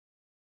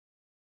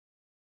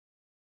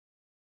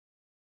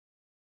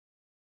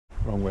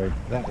Wrong way,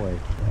 that way.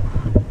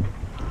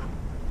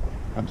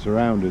 I'm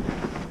surrounded.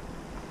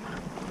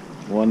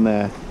 One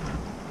there.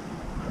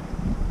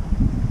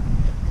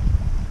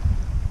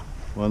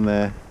 One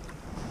there.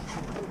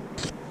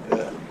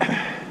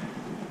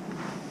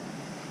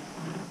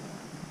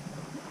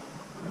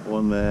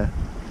 One there.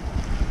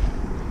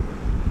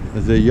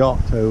 There's a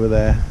yacht over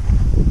there.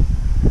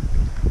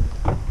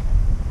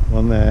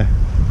 One there.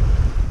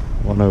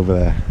 One over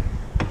there.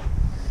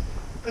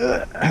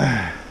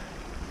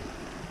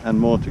 And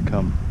more to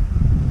come.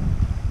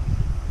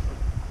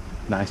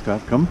 Nice to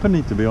have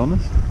company, to be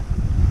honest.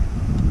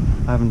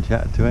 I haven't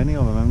chatted to any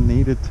of them, I haven't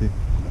needed to.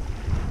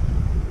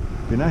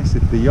 Be nice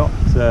if the yacht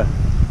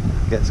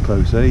gets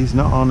closer. He's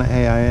not on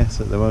AIS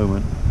at the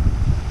moment.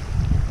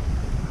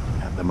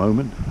 At the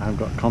moment, I've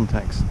got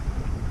contacts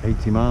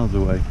 80 miles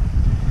away,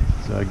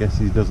 so I guess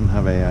he doesn't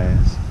have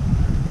AIS.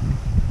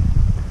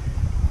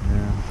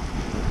 Yeah,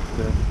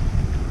 but,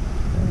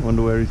 I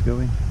wonder where he's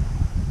going.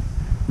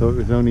 Thought it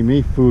was only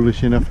me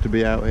foolish enough to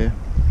be out here.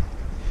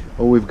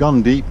 Oh, we've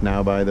gone deep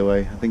now, by the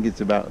way. I think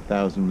it's about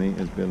 1,000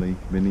 meters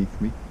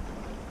beneath me.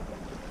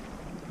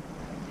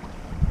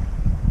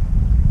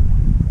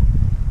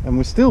 And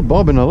we're still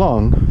bobbing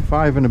along,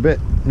 5 and a bit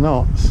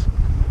knots.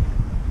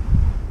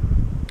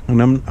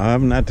 And I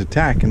haven't had to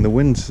tack, and the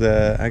wind's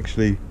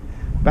actually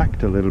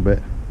backed a little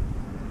bit.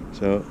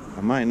 So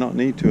I might not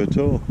need to at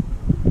all.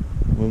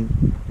 We'll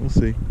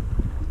see.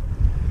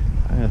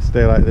 I'm going to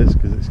stay like this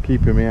because it's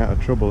keeping me out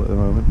of trouble at the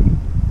moment.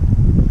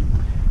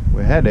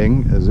 We're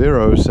heading 070.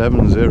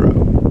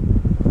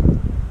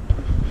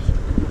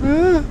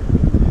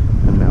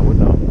 And now we're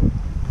not.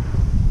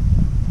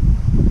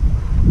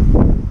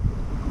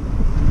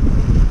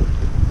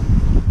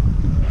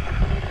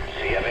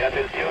 Sí, a ver,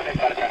 atención,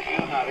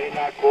 embarcación a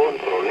vela con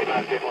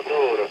problemas de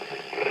motor.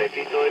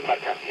 Repito,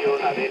 embarcación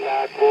a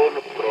vela con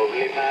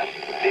problemas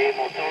de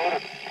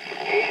motor.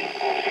 En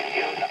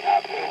posición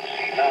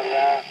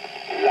aproximada,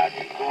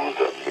 latitud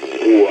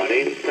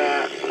 40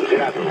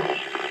 grados.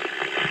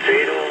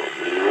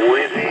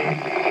 09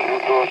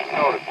 minutos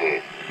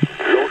norte,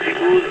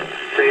 longitud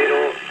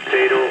 000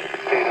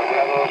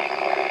 grados,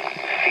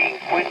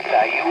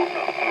 51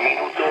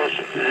 minutos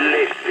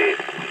leste.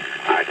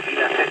 Aquí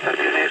las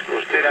estaciones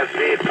costeras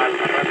de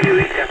Palma Radio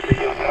y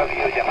Castellón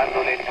Radio,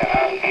 llamándole el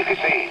canal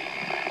 16.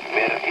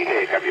 Merci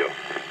de cambio.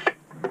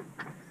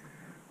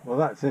 Well,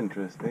 that's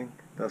interesting.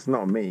 That's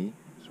not me.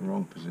 It's the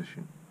wrong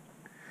position.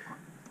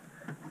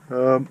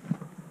 I'm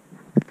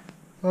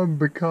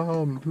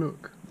becalmed,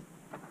 look.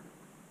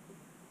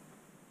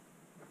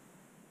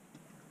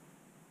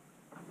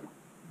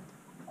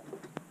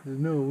 There's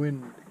no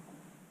wind,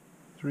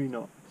 3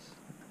 knots,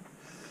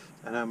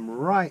 and I'm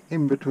right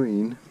in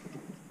between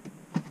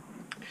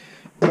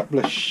a couple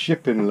of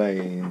shipping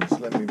lanes.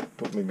 Let me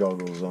put my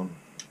goggles on.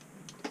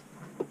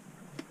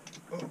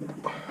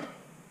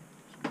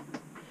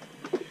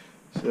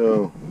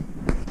 So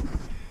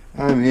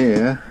I'm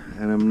here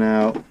and I'm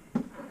now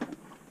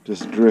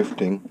just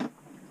drifting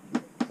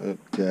at,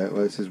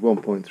 well, it says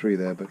 1.3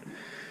 there, but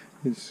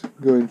it's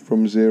going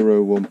from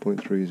 0,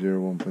 1.3,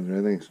 0, 1.3.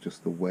 I think it's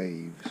just the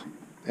waves.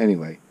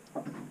 Anyway,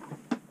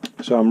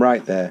 so I'm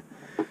right there,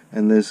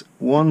 and there's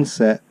one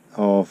set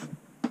of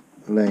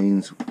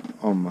lanes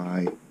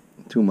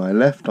to my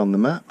left on the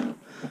map,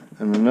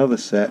 and another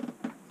set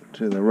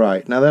to the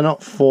right. Now they're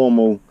not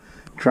formal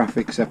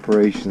traffic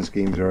separation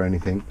schemes or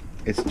anything.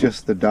 It's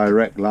just the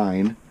direct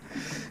line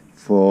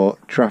for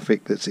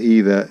traffic that's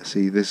either,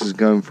 see, this is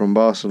going from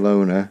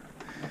Barcelona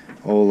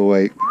all the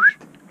way.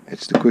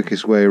 It's the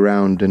quickest way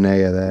around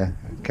Danea there,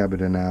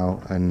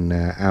 Cabadanal, and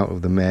out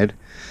of the Med.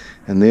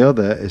 And the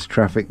other is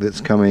traffic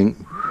that's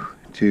coming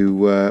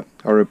to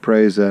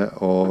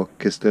Oropesa or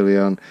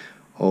Castellón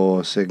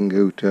or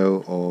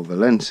Segundo or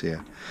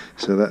Valencia.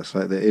 So that's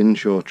like the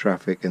inshore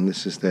traffic, and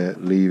this is the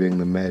leaving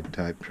the Med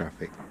type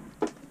traffic.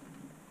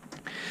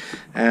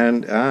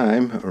 And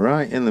I'm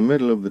right in the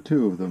middle of the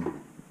two of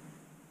them.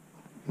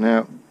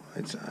 Now,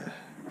 it's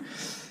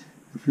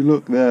if you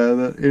look there,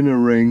 the inner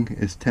ring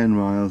is 10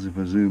 miles. If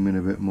I zoom in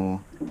a bit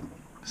more,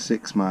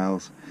 6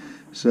 miles.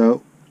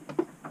 So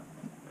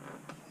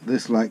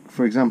this, like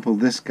for example,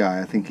 this guy,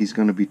 I think he's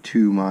going to be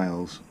 2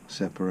 miles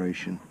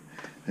separation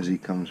as he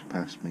comes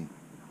past me,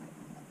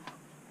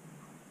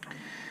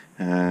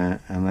 and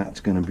that's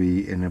going to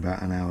be in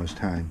about an hour's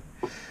time.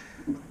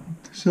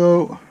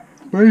 So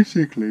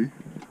basically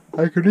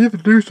I could either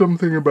do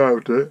something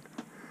about it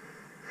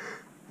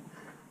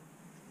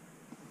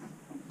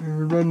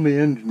and run the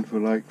engine for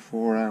like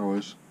 4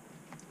 hours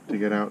to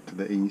get out to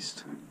the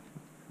east,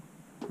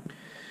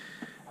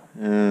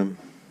 and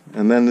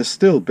then there's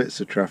still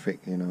bits of traffic,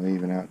 you know,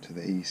 even out to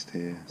the east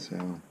here.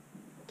 So,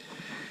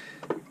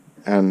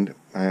 and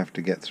I have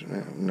to get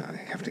through. No, I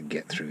have to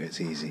get through. It's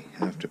easy.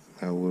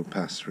 I will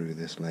pass through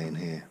this lane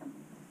here,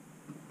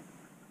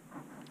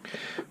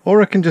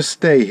 or I can just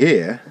stay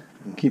here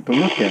and keep a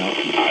lookout.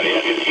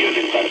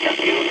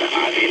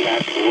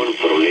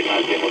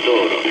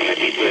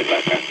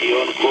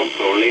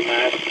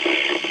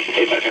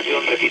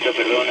 Embarcación, repito,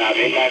 perdón, a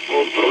vela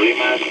con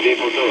problemas de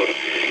motor.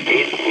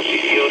 en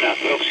posición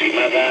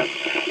aproximada,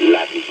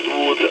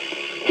 latitud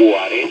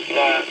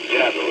 40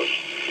 grados,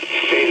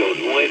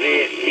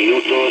 09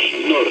 minutos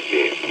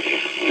norte,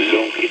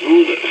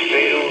 longitud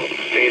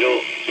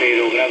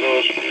 000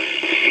 grados,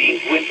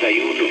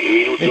 51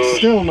 minutos. It's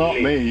still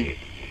not me.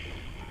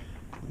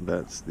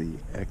 That's the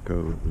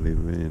Echo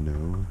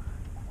Livorno.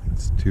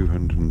 It's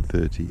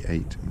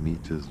 238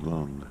 meters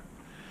long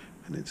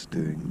and it's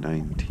doing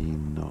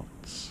 19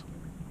 knots.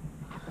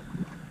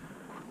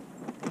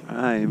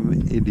 I'm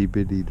itty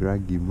bitty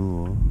Draig Y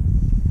Mor.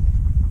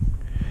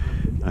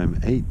 I'm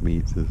 8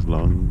 meters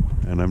long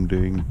and I'm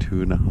doing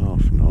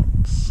 2.5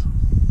 knots.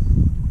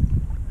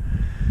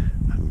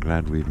 I'm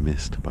glad we've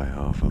missed by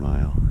half a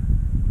mile.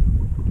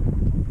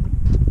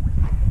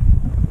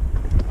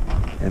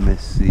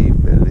 MSC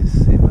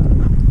Bellissima.